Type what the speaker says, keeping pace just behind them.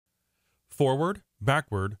forward,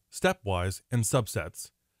 backward, stepwise, and subsets.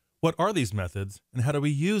 What are these methods, and how do we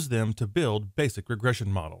use them to build basic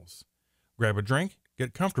regression models? Grab a drink,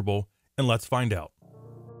 get comfortable, and let's find out.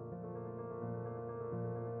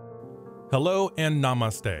 Hello and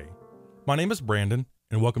namaste. My name is Brandon,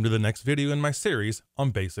 and welcome to the next video in my series on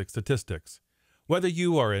basic statistics. Whether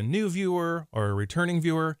you are a new viewer or a returning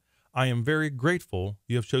viewer, I am very grateful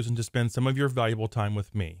you have chosen to spend some of your valuable time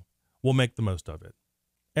with me. We'll make the most of it.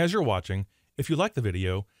 As you're watching, if you like the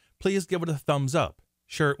video, please give it a thumbs up,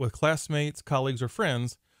 share it with classmates, colleagues, or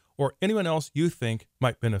friends, or anyone else you think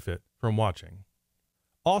might benefit from watching.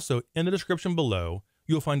 Also, in the description below,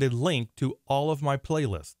 you'll find a link to all of my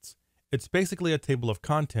playlists. It's basically a table of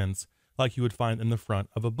contents like you would find in the front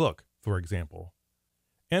of a book, for example.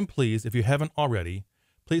 And please, if you haven't already,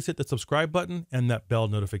 please hit the subscribe button and that bell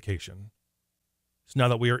notification. So now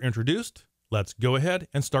that we are introduced, let's go ahead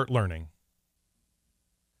and start learning.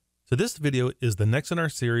 So this video is the next in our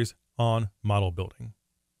series on model building.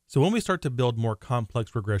 So when we start to build more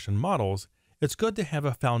complex regression models, it's good to have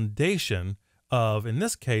a foundation of, in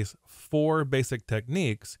this case, 4 basic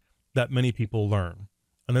techniques that many people learn.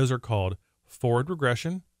 And those are called forward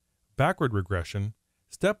regression, backward regression,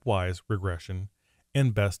 stepwise regression,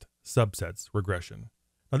 and best subsets regression.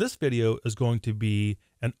 Now this video is going to be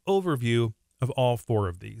an overview of all 4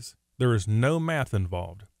 of these. There is no math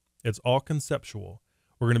involved. It's all conceptual.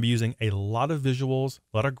 We're going to be using a lot of visuals,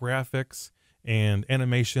 a lot of graphics and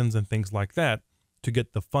animations and things like that to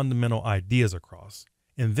get the fundamental ideas across.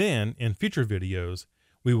 And then in future videos,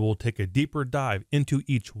 we will take a deeper dive into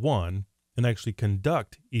each one and actually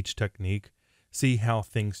conduct each technique, see how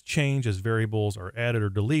things change as variables are added or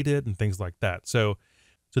deleted and things like that. So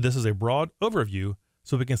this is a broad overview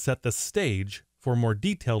so we can set the stage for more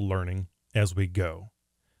detailed learning as we go.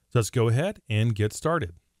 So let's go ahead and get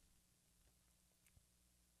started.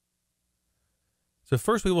 So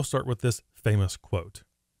first we will start with this famous quote.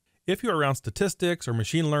 If you're around statistics or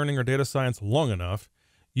machine learning or data science long enough,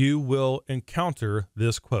 you will encounter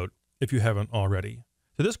this quote if you haven't already.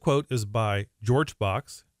 So this quote is by George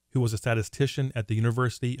Box, who was a statistician at the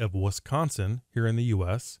University of Wisconsin here in the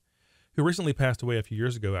US, who recently passed away a few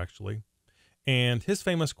years ago actually. And his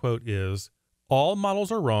famous quote is, "All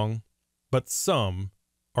models are wrong, but some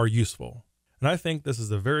are useful." And I think this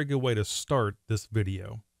is a very good way to start this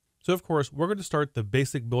video. So of course, we're going to start the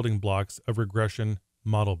basic building blocks of regression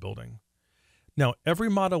model building. Now, every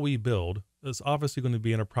model we build is obviously going to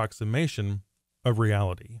be an approximation of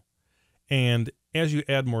reality. And as you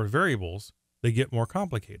add more variables, they get more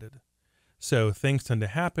complicated. So things tend to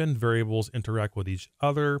happen, variables interact with each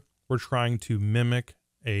other. We're trying to mimic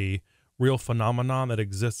a real phenomenon that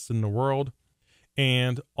exists in the world.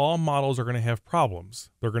 And all models are going to have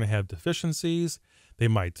problems. They're going to have deficiencies. They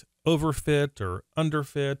might overfit or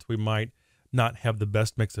underfit. We might not have the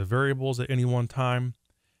best mix of variables at any one time.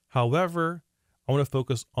 However, I want to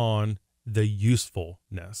focus on the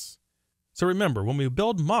usefulness. So remember, when we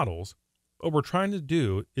build models, what we're trying to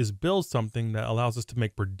do is build something that allows us to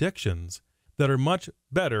make predictions that are much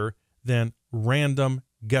better than random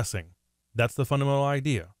guessing. That's the fundamental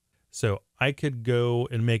idea. So I could go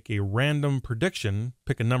and make a random prediction,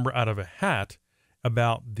 pick a number out of a hat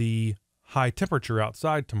about the high temperature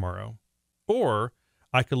outside tomorrow. Or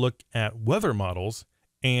I could look at weather models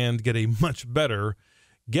and get a much better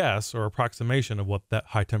guess or approximation of what that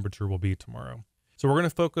high temperature will be tomorrow. So we're going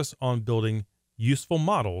to focus on building useful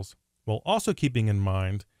models while also keeping in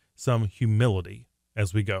mind some humility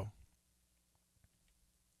as we go.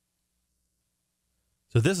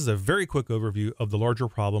 So this is a very quick overview of the larger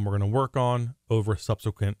problem we're going to work on over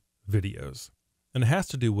subsequent videos. And it has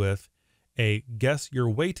to do with a guess your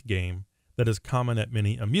weight game that is common at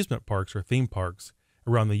many amusement parks or theme parks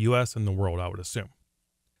around the US and the world, I would assume.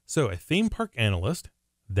 So a theme park analyst,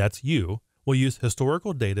 that's you, will use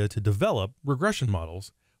historical data to develop regression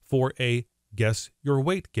models for a guess your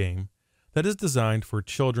weight game that is designed for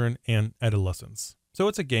children and adolescents. So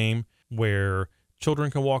it's a game where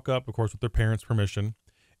children can walk up, of course, with their parents' permission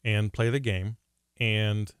and play the game.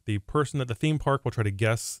 And the person at the theme park will try to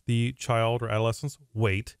guess the child or adolescent's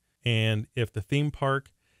weight. And if the theme park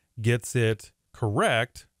gets it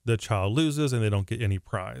correct, the child loses and they don't get any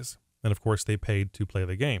prize. And of course, they paid to play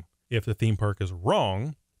the game. If the theme park is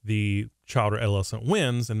wrong, the child or adolescent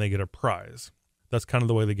wins and they get a prize. That's kind of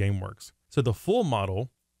the way the game works. So the full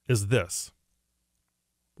model is this.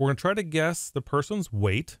 We're going to try to guess the person's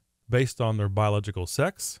weight based on their biological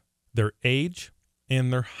sex, their age,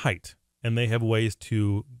 and their height. And they have ways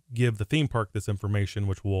to give the theme park this information,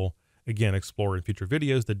 which we'll again explore in future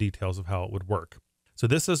videos, the details of how it would work. So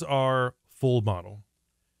this is our full model.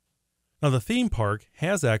 Now, the theme park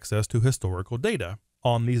has access to historical data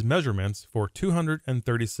on these measurements for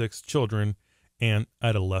 236 children and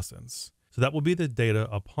adolescents. So that will be the data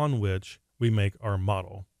upon which we make our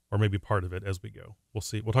model, or maybe part of it as we go. We'll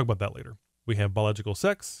see. We'll talk about that later. We have biological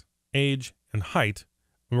sex, age, and height,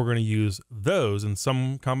 and we're going to use those in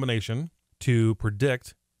some combination to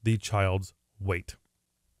predict the child's weight.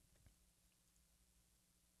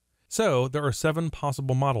 So there are 7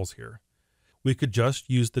 possible models here. We could just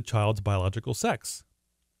use the child's biological sex.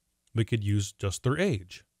 We could use just their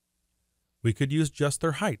age. We could use just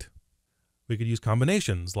their height. We could use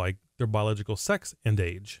combinations like their biological sex and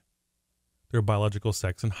age, their biological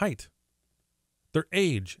sex and height, their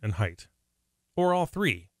age and height, or all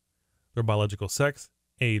 3, their biological sex,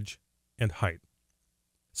 age, and height.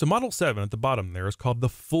 So model 7 at the bottom there is called the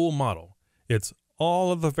full model. It's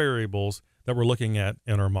all of the variables that we're looking at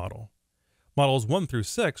in our model. Models 1 through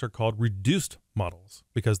 6 are called reduced models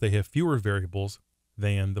because they have fewer variables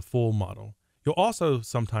than the full model. You'll also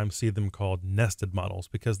sometimes see them called nested models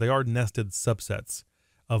because they are nested subsets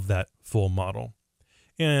of that full model.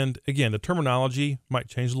 And again, the terminology might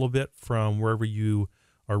change a little bit from wherever you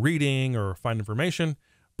are reading or find information,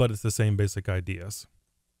 but it's the same basic ideas.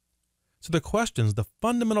 So the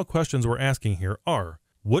fundamental questions we're asking here are,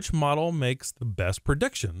 which model makes the best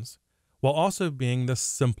predictions while also being the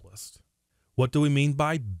simplest? What do we mean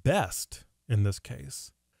by best in this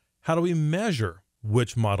case? How do we measure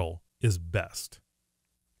which model is best?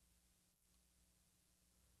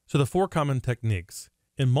 So the 4 common techniques.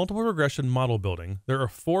 In multiple regression model building, there are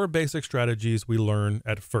 4 basic strategies we learn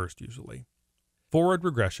at first usually. Forward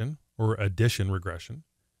regression, or addition regression,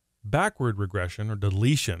 backward regression, or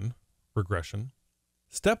deletion regression,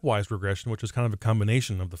 stepwise regression, which is kind of a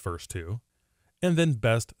combination of the first 2, and then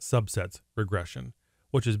best subsets regression,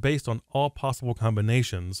 which is based on all possible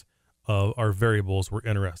combinations of our variables we're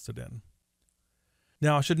interested in.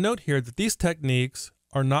 Now, I should note here that these techniques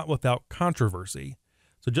are not without controversy.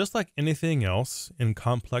 So just like anything else in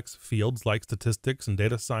complex fields like statistics and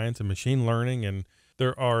data science and machine learning, and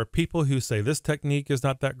there are people who say this technique is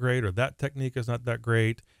not that great or that technique is not that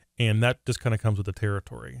great, and that just kind of comes with the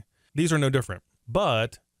territory. These are no different,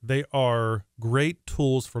 but they are great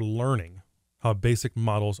tools for learning how basic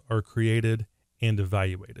models are created and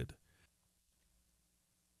evaluated.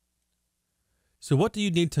 So what do you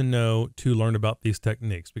need to know to learn about these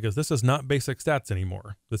techniques? Because this is not basic stats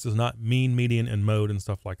anymore. This is not mean, median, and mode and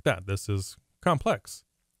stuff like that. This is complex.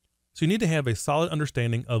 So you need to have a solid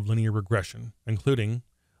understanding of linear regression, including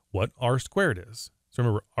what R squared is. So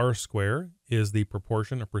remember, R squared is the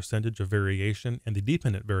proportion or percentage of variation in the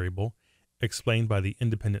dependent variable explained by the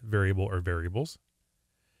independent variable or variables.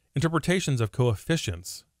 Interpretations of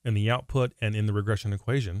coefficients in the output and in the regression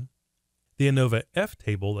equation. The ANOVA F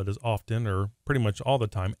table that is often, or pretty much all the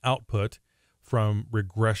time, output from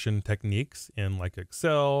regression techniques in like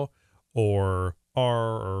Excel or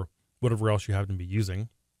R or whatever else you happen to be using.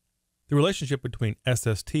 The relationship between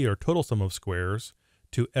SST, or total sum of squares,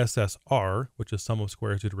 to SSR, which is sum of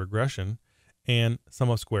squares due to regression, and sum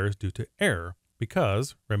of squares due to error.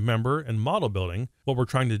 Because, remember, in model building, what we're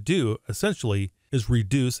trying to do essentially is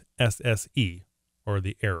reduce SSE, or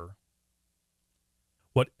the error.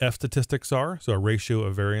 What F statistics are, so a ratio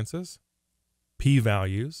of variances,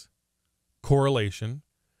 p-values, correlation,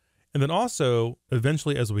 and then also,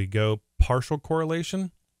 eventually as we go, partial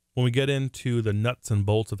correlation. When we get into the nuts and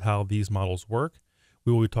bolts of how these models work,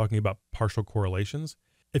 we will be talking about partial correlations.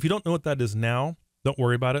 If you don't know what that is now, don't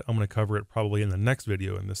worry about it. I'm going to cover it probably in the next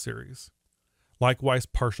video in this series. Likewise,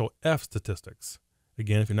 partial F statistics.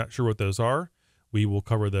 Again, if you're not sure what those are, we will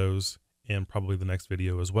cover those in probably the next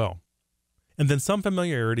video as well. And then some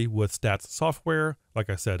familiarity with stats software, like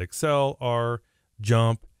I said, Excel, R,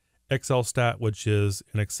 Jump, Excel Stat, which is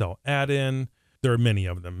an Excel add-in. There are many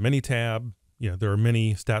of them. Minitab, there are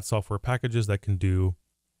many stat software packages that can do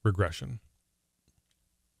regression.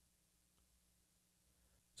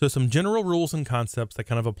 So some general rules and concepts that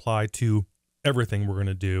kind of apply to everything we're going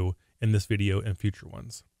to do in this video and future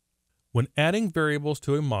ones. When adding variables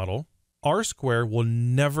to a model, R squared will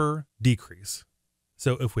never decrease.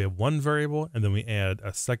 So if we have one variable and then we add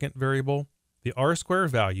a second variable, the R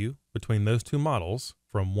squared value between those two models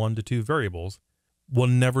from 1 to 2 variables will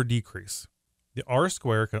never decrease. The R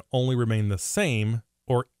squared can only remain the same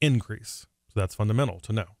or increase. So that's fundamental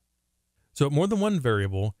to know. So at more than one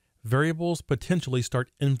variable, variables potentially start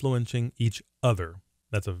influencing each other.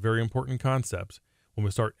 That's a very important concept. When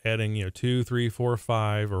we start adding 2, 3, 4,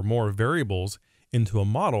 5 or more variables into a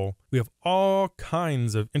model, we have all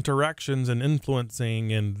kinds of interactions and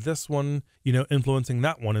influencing, and this one, influencing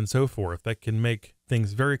that one and so forth. That can make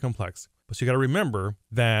things very complex. But you got to remember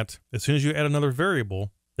that as soon as you add another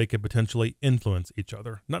variable, they could potentially influence each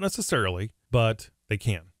other. Not necessarily, but they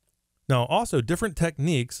can. Now, also different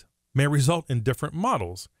techniques may result in different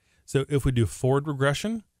models. So if we do forward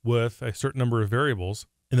regression with a certain number of variables,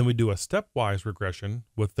 and then we do a stepwise regression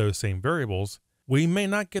with those same variables, we may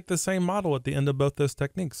not get the same model at the end of both those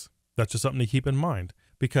techniques. That's just something to keep in mind,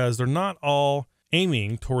 because they're not all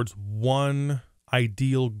aiming towards one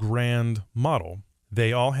ideal grand model.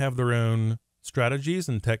 They all have their own strategies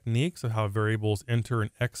and techniques of how variables enter and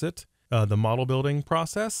exit the model building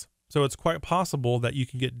process. So it's quite possible that you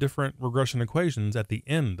can get different regression equations at the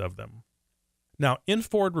end of them. Now, in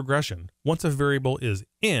forward regression, once a variable is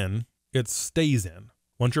in, it stays in.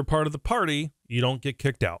 Once you're part of the party, you don't get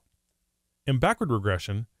kicked out. In backward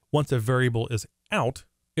regression, once a variable is out,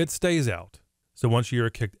 it stays out. So once you're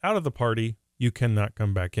kicked out of the party, you cannot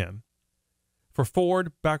come back in. For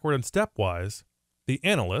forward, backward, and stepwise, the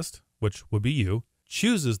analyst, which would be you,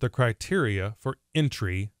 chooses the criteria for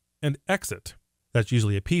entry and exit. That's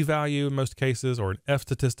usually a p-value in most cases, or an F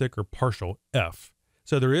statistic, or partial F.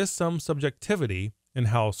 So there is some subjectivity in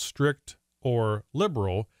how strict or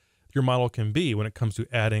liberal your model can be when it comes to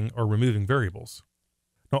adding or removing variables.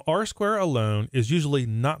 Now, R-square alone is usually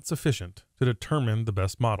not sufficient to determine the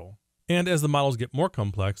best model. And as the models get more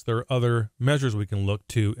complex, there are other measures we can look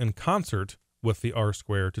to in concert with the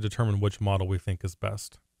R-square to determine which model we think is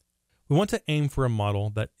best. We want to aim for a model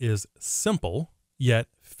that is simple, yet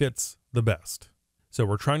fits the best. So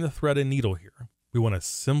we're trying to thread a needle here. We want a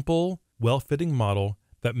simple, well-fitting model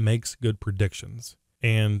that makes good predictions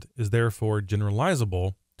and is therefore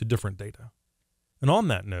generalizable to different data. And on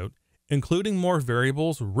that note, including more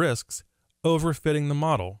variables risks overfitting the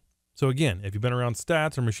model. So again, if you've been around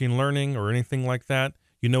stats or machine learning or anything like that,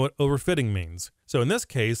 you know what overfitting means. So in this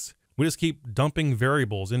case, we just keep dumping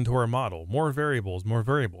variables into our model, more variables, more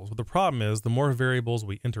variables. But the problem is the more variables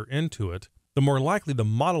we enter into it, the more likely the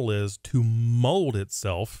model is to mold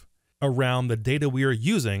itself around the data we are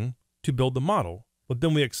using to build the model. But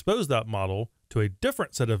then we expose that model to a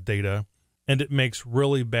different set of data and it makes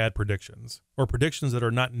really bad predictions, or predictions that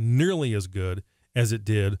are not nearly as good as it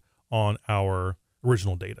did on our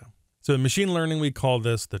original data. So in machine learning, we call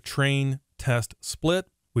this the train test split.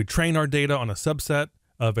 We train our data on a subset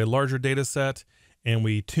of a larger data set, and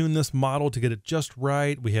we tune this model to get it just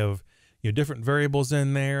right. We have different variables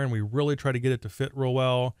in there, and we really try to get it to fit real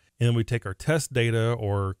well. And then we take our test data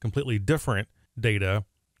or completely different data,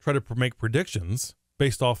 try to make predictions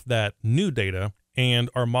based off that new data, and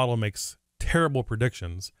our model makes terrible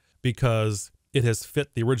predictions because it has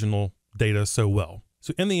fit the original data so well.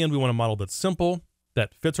 So in the end, we want a model that's simple,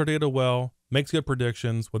 that fits our data well, makes good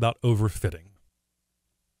predictions without overfitting.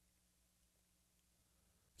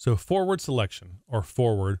 So forward selection or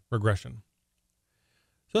forward regression.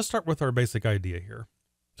 So let's start with our basic idea here.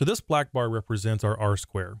 So this black bar represents our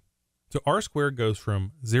R-square. So R-square goes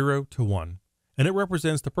from 0 to 1, and it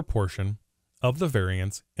represents the proportion of the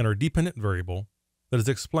variance in our dependent variable that is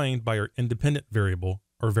explained by our independent variable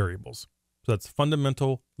or variables. So that's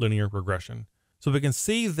fundamental linear regression. So we can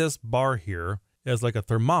see this bar here as like a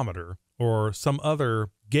thermometer or some other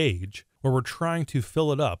gauge where we're trying to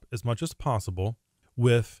fill it up as much as possible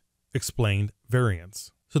with explained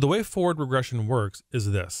variance. So the way forward regression works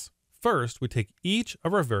is this. First, we take each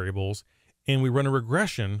of our variables and we run a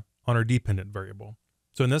regression on our dependent variable.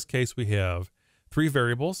 So in this case, we have 3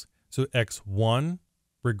 variables. So x1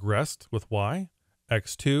 regressed with y,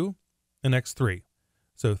 x2, and x3.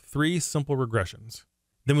 So 3 simple regressions.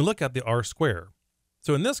 Then we look at the R-square.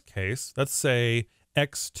 So in this case, let's say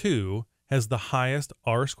x2 has the highest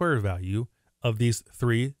R-square value of these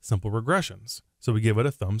 3 simple regressions. So we give it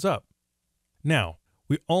a thumbs up. Now,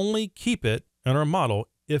 we only keep it in our model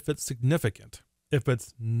if it's significant. If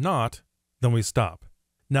it's not, then we stop.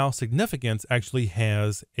 Now, significance actually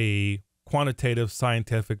has a quantitative,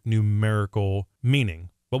 scientific, numerical meaning,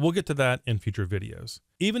 but we'll get to that in future videos.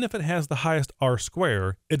 Even if it has the highest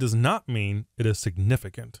R-square, it does not mean it is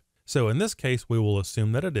significant. So in this case, we will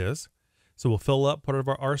assume that it is. So we'll fill up part of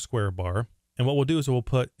our R-square bar, and what we'll do is we'll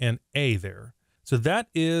put an A there. So that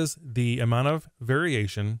is the amount of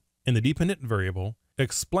variation in the dependent variable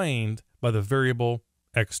explained by the variable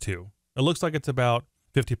x2. It looks like it's about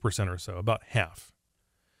 50% or so, about half.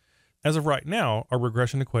 As of right now, our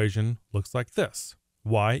regression equation looks like this.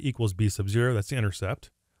 Y equals b sub 0, that's the intercept,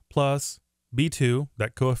 plus b2,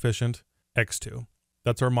 that coefficient, x2.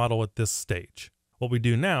 That's our model at this stage. What we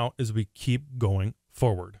do now is we keep going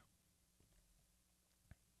forward.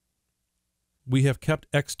 We have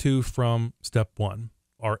kept x2 from step 1.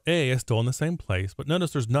 Our A is still in the same place, but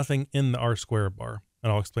notice there's nothing in the R-square bar,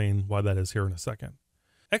 and I'll explain why that is here in a second.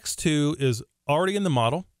 x2 is already in the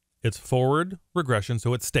model. It's forward regression,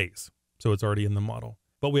 so it stays. So it's already in the model.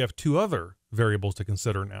 But we have two other variables to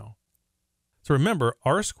consider now. So remember,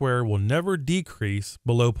 R squared will never decrease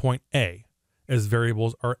below point A as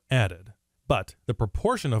variables are added. But the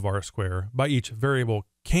proportion of R squared by each variable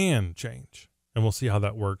can change. And we'll see how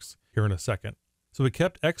that works here in a second. So we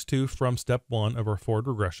kept x2 from step 1 of our forward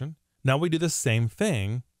regression. Now we do the same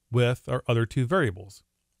thing with our other two variables.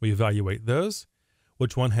 We evaluate those.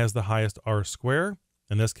 Which one has the highest R squared?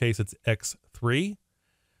 In this case, it's x3.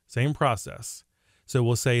 Same process. So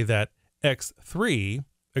we'll say that x3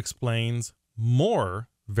 explains more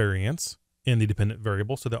variance in the dependent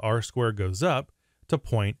variable, so the R squared goes up to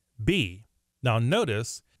point B. Now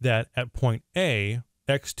notice that at point A,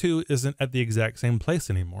 x2 isn't at the exact same place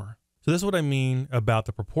anymore. So this is what I mean about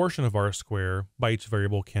the proportion of R squared by each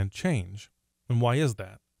variable can change. And why is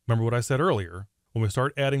that? Remember what I said earlier. When we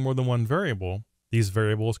start adding more than one variable, these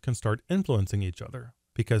variables can start influencing each other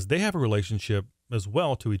because they have a relationship as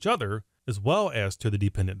well to each other as well as to the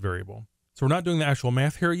dependent variable. So we're not doing the actual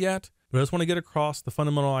math here yet, but I just want to get across the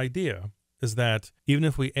fundamental idea is that even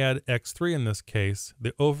if we add x3 in this case,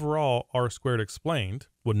 the overall R squared explained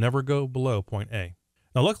would never go below point A.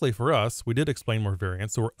 Now, luckily for us, we did explain more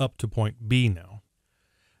variance, so we're up to point B now.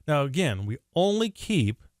 Now, again, we only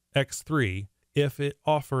keep x3 if it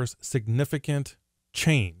offers significant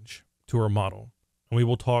change to our model. And we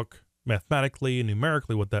will talk mathematically and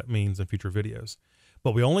numerically what that means in future videos.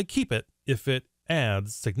 But we only keep it if it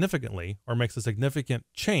adds significantly or makes a significant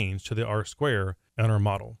change to the R squared in our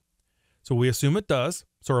model. So we assume it does.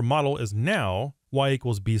 So our model is now y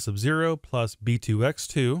equals b sub 0 plus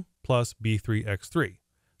b2x2 plus b3x3.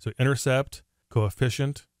 So intercept,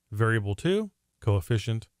 coefficient, variable 2,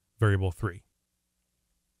 coefficient, variable 3.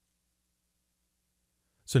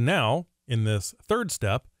 So now in this third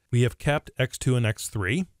step, we have kept x2 and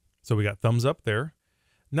x3. So we got thumbs up there.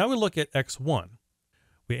 Now we look at x1.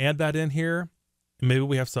 We add that in here, and maybe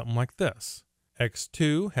we have something like this.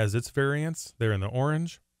 x2 has its variance there in the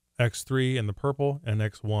orange, x3 in the purple, and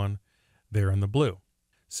x1 there in the blue.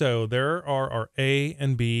 So there are our A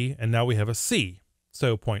and B, and now we have a C.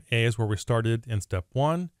 So point A is where we started in step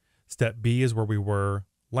 1. Step B is where we were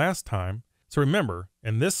last time. So remember,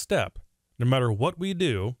 in this step, no matter what we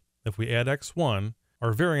do, if we add x1,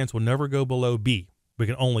 our variance will never go below B. We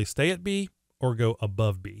can only stay at B or go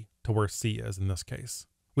above B to where C is in this case.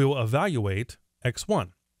 We will evaluate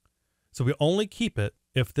x1. So we only keep it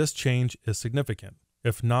if this change is significant.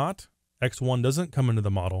 If not, x1 doesn't come into the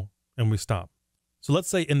model and we stop. So let's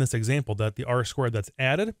say in this example that the R squared that's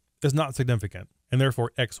added is not significant, and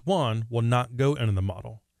therefore x1 will not go into the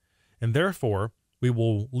model. And therefore, we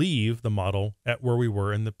will leave the model at where we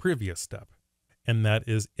were in the previous step. And that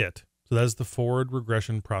is it. So that is the forward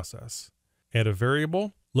regression process. Add a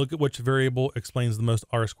variable, look at which variable explains the most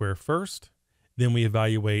R squared first. Then we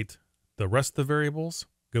evaluate the rest of the variables,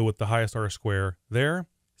 go with the highest R squared there,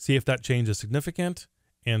 see if that change is significant,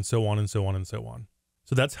 and so on and so on and so on.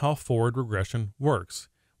 So that's how forward regression works.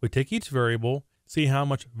 We take each variable, see how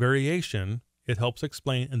much variation it helps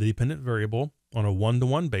explain in the dependent variable on a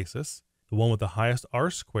one-to-one basis. The one with the highest R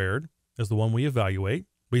squared is the one we evaluate.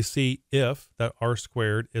 We see if that R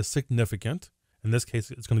squared is significant. In this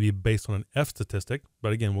case, it's going to be based on an F statistic,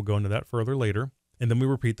 but again, we'll go into that further later. And then we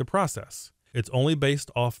repeat the process. It's only based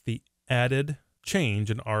off the added change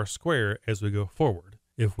in R squared as we go forward.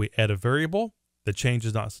 If we add a variable, the change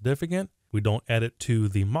is not significant, we don't add it to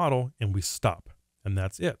the model and we stop, and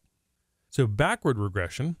that's it. So backward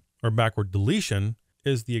regression or backward deletion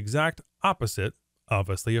is the exact opposite,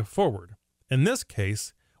 obviously, of forward. In this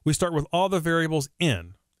case, we start with all the variables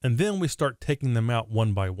in, and then we start taking them out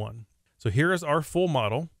one by one. So here is our full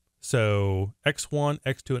model. So x1,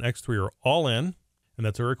 x2, and x3 are all in, and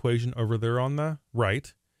that's our equation over there on the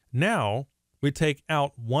right. Now we take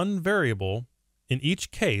out one variable in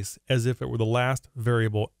each case as if it were the last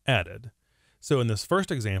variable added. So in this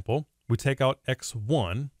first example, we take out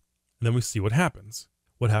x1, and then we see what happens.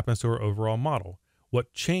 What happens to our overall model?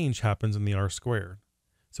 What change happens in the R squared?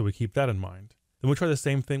 So we keep that in mind. Then we try the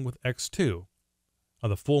same thing with x2. On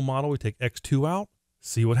the full model, we take x2 out,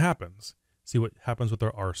 see what happens. See what happens with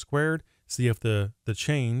our R squared, see if the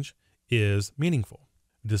change is meaningful.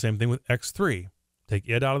 Do the same thing with x3. Take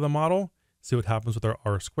it out of the model, see what happens with our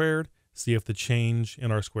R squared, see if the change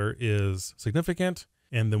in R squared is significant,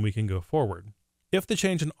 and then we can go forward. If the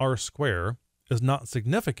change in R squared is not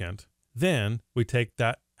significant, then we take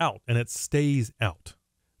that out and it stays out.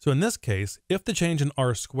 So in this case, if the change in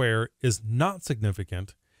R squared is not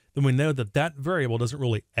significant, then we know that that variable doesn't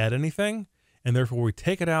really add anything, and therefore we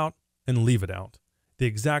take it out and leave it out. the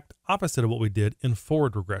exact opposite of what we did in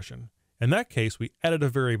forward regression. In that case, we added a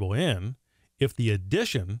variable in. If the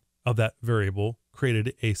addition of that variable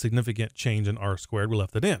created a significant change in R squared, we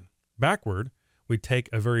left it in. Backward, we take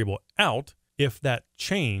a variable out. If that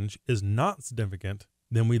change is not significant,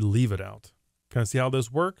 then we leave it out. Kind of see how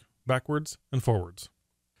those work? Backwards and forwards.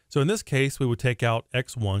 So in this case, we would take out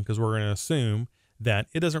x1 because we're going to assume that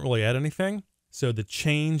it doesn't really add anything. So the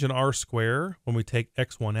change in R squared when we take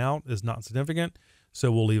x1 out is not significant, so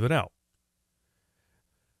we'll leave it out.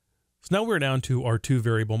 So now we're down to our two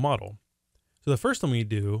variable model. So the first thing we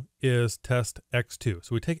do is test x2.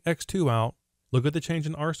 So we take x2 out, look at the change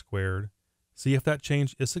in R squared, see if that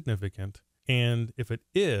change is significant. And if it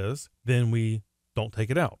is, then we don't take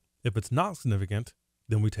it out. If it's not significant,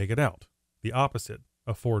 then we take it out. The opposite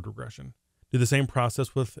of forward regression. Do the same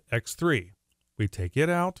process with x3. We take it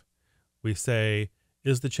out. We say,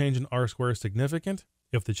 is the change in R squared significant?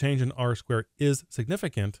 If the change in R squared is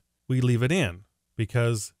significant, we leave it in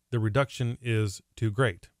because the reduction is too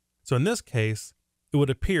great. So in this case, it would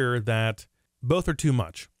appear that both are too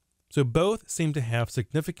much. So both seem to have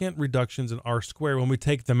significant reductions in R squared when we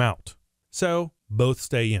take them out. So both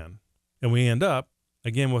stay in. And we end up,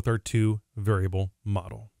 again, with our two variable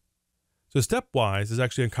model. So stepwise is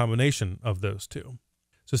actually a combination of those two.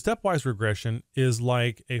 So stepwise regression is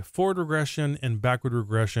like a forward regression and backward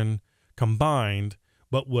regression combined,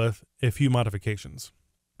 but with a few modifications.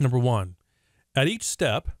 Number one, at each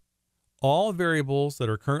step, all variables that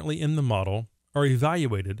are currently in the model are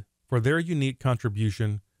evaluated for their unique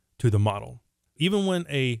contribution to the model. Even when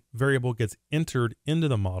a variable gets entered into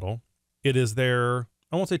the model, it is there,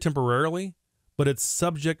 I won't say temporarily, but it's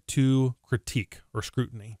subject to critique or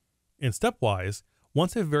scrutiny. In stepwise,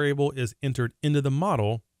 once a variable is entered into the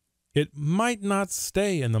model, it might not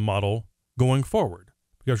stay in the model going forward.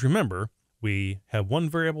 Because remember, we have one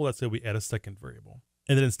variable, let's say we add a second variable.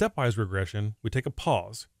 And then in stepwise regression, we take a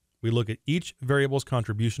pause. We look at each variable's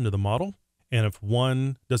contribution to the model. And if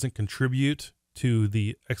one doesn't contribute to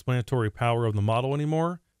the explanatory power of the model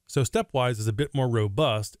anymore, so stepwise is a bit more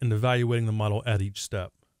robust in evaluating the model at each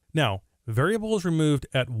step. Now, variables removed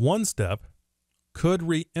at one step could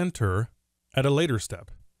re-enter at a later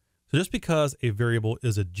step. So just because a variable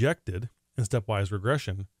is ejected in stepwise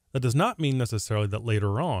regression, that does not mean necessarily that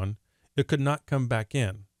later on it could not come back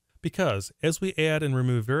in. Because as we add and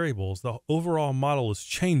remove variables, the overall model is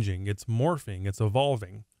changing, it's morphing, it's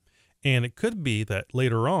evolving. And it could be that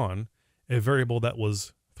later on, a variable that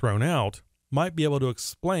was thrown out might be able to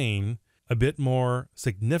explain a bit more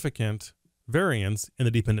significant variance in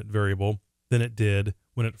the dependent variable than it did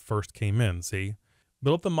when it first came in. See,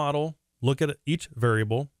 build up the model, look at each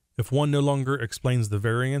variable. If one no longer explains the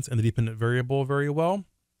variance in the dependent variable very well,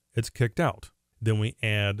 it's kicked out. Then we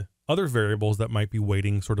add other variables that might be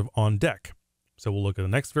waiting sort of on deck. So we'll look at the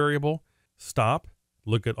next variable, stop,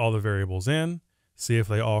 look at all the variables in, see if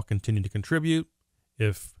they all continue to contribute.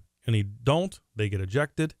 If any don't, they get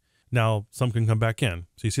ejected. Now some can come back in.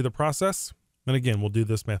 So you see the process? And again, we'll do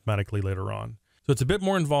this mathematically later on. So it's a bit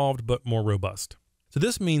more involved, but more robust. So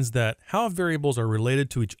this means that how variables are related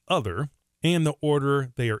to each other and the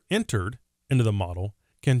order they are entered into the model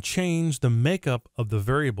can change the makeup of the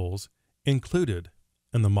variables included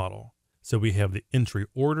in the model. So we have the entry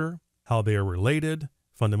order, how they are related,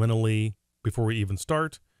 fundamentally, before we even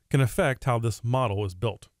start, can affect how this model is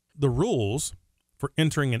built. The rules for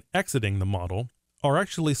entering and exiting the model are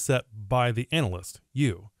actually set by the analyst,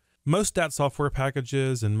 you. Most stat software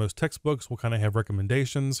packages and most textbooks will kind of have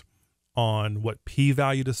recommendations on what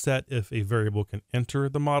p-value to set if a variable can enter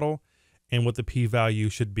the model and what the p-value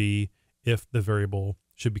should be if the variable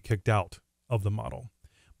should be kicked out of the model.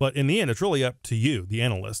 But in the end, it's really up to you, the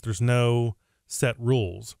analyst. There's no set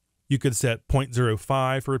rules. You could set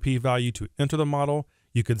 0.05 for a p-value to enter the model.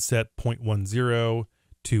 You could set 0.10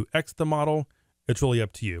 to exit the model. It's really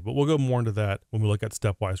up to you, but we'll go more into that when we look at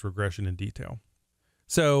stepwise regression in detail.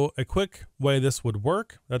 So a quick way this would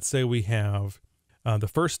work, let's say we have the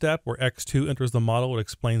first step where x2 enters the model, it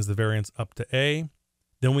explains the variance up to a.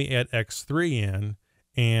 Then we add x3 in,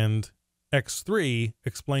 and x3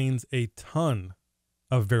 explains a ton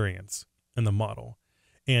of variance in the model.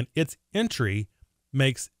 And its entry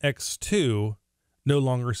makes x2 no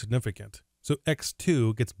longer significant. So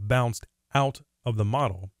x2 gets bounced out of the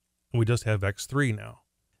model, and we just have x3 now.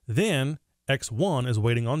 Then x1 is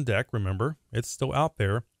waiting on deck. Remember, it's still out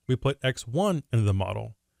there. We put x1 into the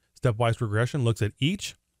model. Stepwise regression looks at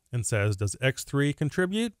each and says, does x3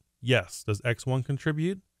 contribute? Yes. Does x1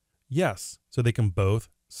 contribute? Yes. So they can both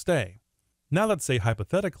stay. Now let's say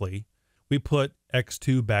hypothetically, we put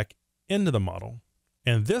x2 back into the model.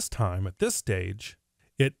 And this time, at this stage,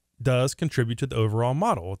 it does contribute to the overall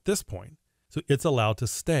model at this point. So it's allowed to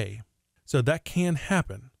stay. So that can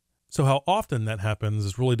happen. So how often that happens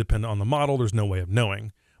is really dependent on the model. There's no way of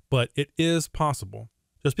knowing, but it is possible.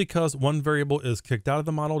 Just because one variable is kicked out of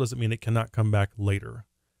the model doesn't mean it cannot come back later.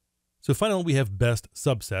 So finally, we have best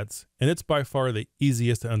subsets, and it's by far the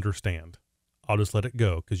easiest to understand. I'll just let it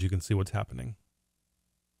go because you can see what's happening.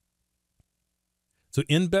 So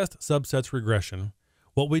in best subsets regression,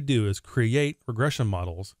 what we do is create regression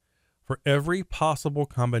models for every possible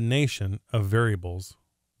combination of variables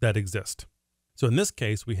that exist. So in this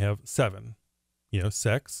case, we have 7,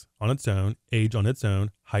 sex on its own, age on its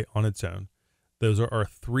own, height on its own. Those are our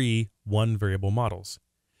 3 one-variable models.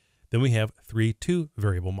 Then we have 3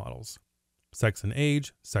 two-variable models, sex and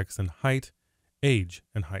age, sex and height, age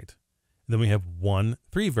and height. And then we have 1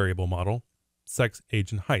 three-variable model, sex,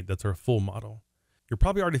 age, and height. That's our full model. You're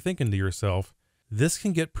probably already thinking to yourself, this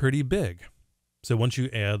can get pretty big. So once you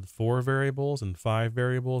add 4 variables and 5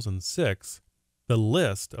 variables and 6, the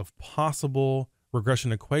list of possible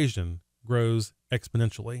regression equation grows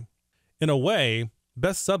exponentially. In a way,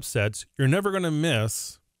 best subsets, you're never going to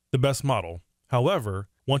miss the best model. However,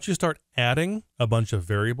 once you start adding a bunch of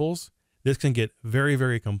variables, this can get very,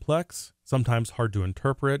 very complex, sometimes hard to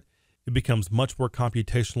interpret. It becomes much more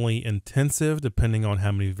computationally intensive depending on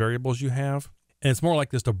how many variables you have. And it's more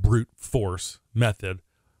like just a brute force method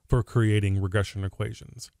for creating regression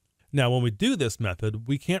equations. Now, when we do this method,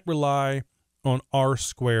 we can't rely on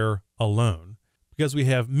R² alone because we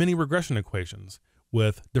have many regression equations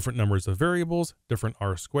with different numbers of variables, different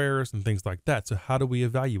R²s, and things like that. So how do we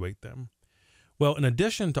evaluate them? Well, in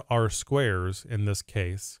addition to R² in this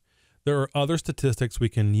case, there are other statistics we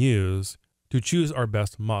can use to choose our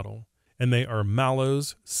best model. And they are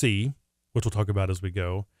Mallow's C, which we'll talk about as we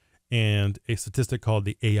go, and a statistic called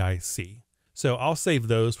the AIC. So I'll save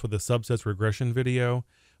those for the subsets regression video.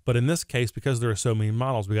 But in this case, because there are so many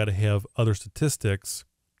models, we got to have other statistics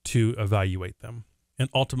to evaluate them and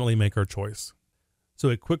ultimately make our choice. So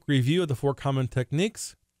a quick review of the 4 common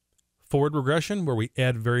techniques. Forward regression, where we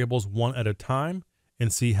add variables one at a time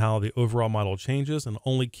and see how the overall model changes and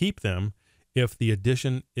only keep them if the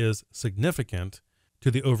addition is significant to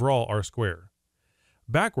the overall R².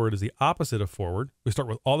 Backward is the opposite of forward. We start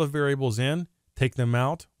with all the variables in, take them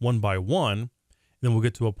out one by one, and then we'll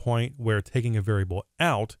get to a point where taking a variable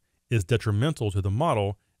out is detrimental to the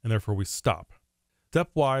model, and therefore we stop.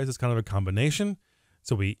 Stepwise is kind of a combination.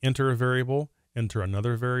 So we enter a variable, enter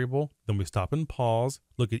another variable, then we stop and pause,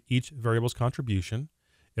 look at each variable's contribution.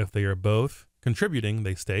 If they are both contributing,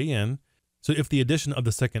 they stay in. So if the addition of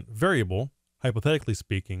the second variable, hypothetically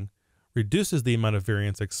speaking, reduces the amount of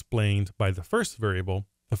variance explained by the first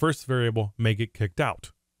variable may get kicked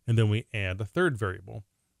out. And then we add a third variable.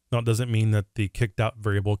 Now, it doesn't mean that the kicked out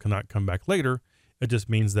variable cannot come back later. It just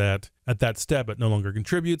means that at that step, it no longer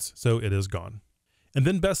contributes, so it is gone. And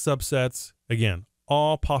then best subsets, again,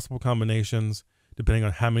 all possible combinations, depending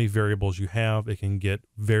on how many variables you have, it can get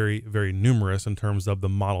very, very numerous in terms of the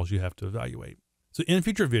models you have to evaluate. So in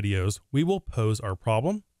future videos, we will pose our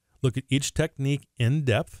problem, look at each technique in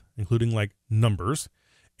depth, including like numbers,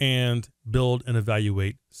 and build and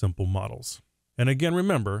evaluate simple models. And again,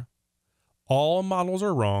 remember, all models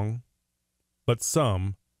are wrong, but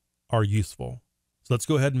some are useful. So let's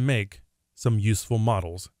go ahead and make some useful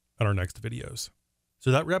models in our next videos.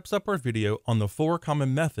 So that wraps up our video on the 4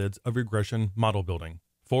 common methods of regression model building: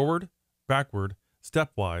 forward, backward,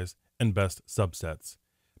 stepwise, and best subsets.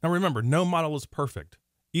 Now remember, no model is perfect.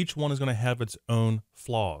 Each one is going to have its own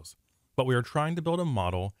flaws, but we are trying to build a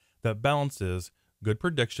model that balances good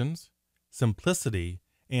predictions, simplicity,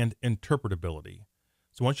 and interpretability.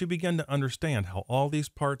 So once you begin to understand how all these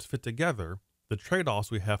parts fit together, the trade-offs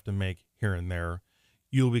we have to make here and there,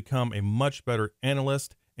 you'll become a much better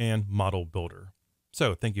analyst and model builder.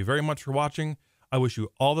 So thank you very much for watching. I wish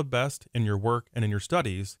you all the best in your work and in your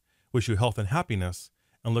studies, wish you health and happiness,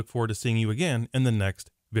 and look forward to seeing you again in the next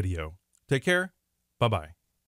video. Take care. Bye-bye.